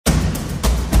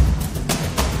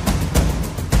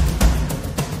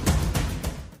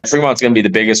Fremont's going to be the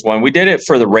biggest one. We did it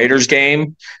for the Raiders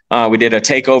game. We did a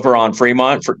takeover on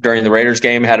Fremont during the Raiders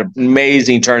game. Had an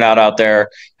amazing turnout out there.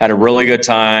 Had a really good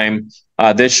time.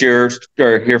 This year,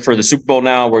 or here for the Super Bowl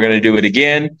now, we're going to do it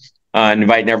again. And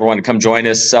inviting everyone to come join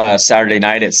us Saturday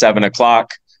night at 7:00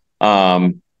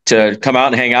 to come out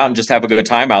and hang out and just have a good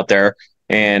time out there.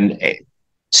 And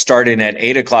starting at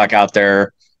 8:00 out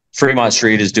there, Fremont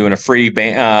Street is doing a free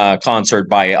concert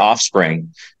by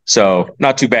Offspring. So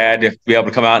not too bad to be able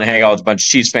to come out and hang out with a bunch of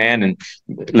Chiefs fans and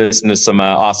listen to some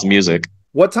awesome music.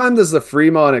 What time does the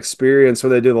Fremont experience where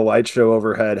they do the light show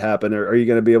overhead happen? Or are you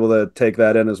going to be able to take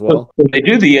that in as well? They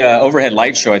do the overhead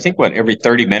light show, I think, every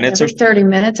 30 minutes? Every 30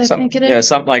 minutes, I think it is. Yeah,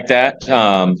 something like that.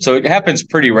 So it happens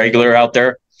pretty regular out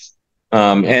there.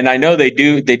 And I know they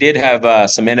did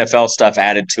have some NFL stuff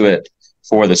added to it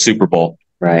for the Super Bowl.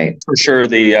 Right. For sure,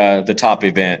 the top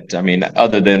event. I mean,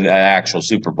 other than the actual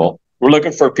Super Bowl. We're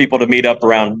looking for people to meet up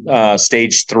around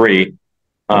stage 3,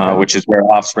 which is where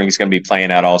Offspring is going to be playing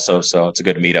at also. So it's a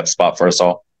good meetup spot for us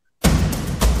all.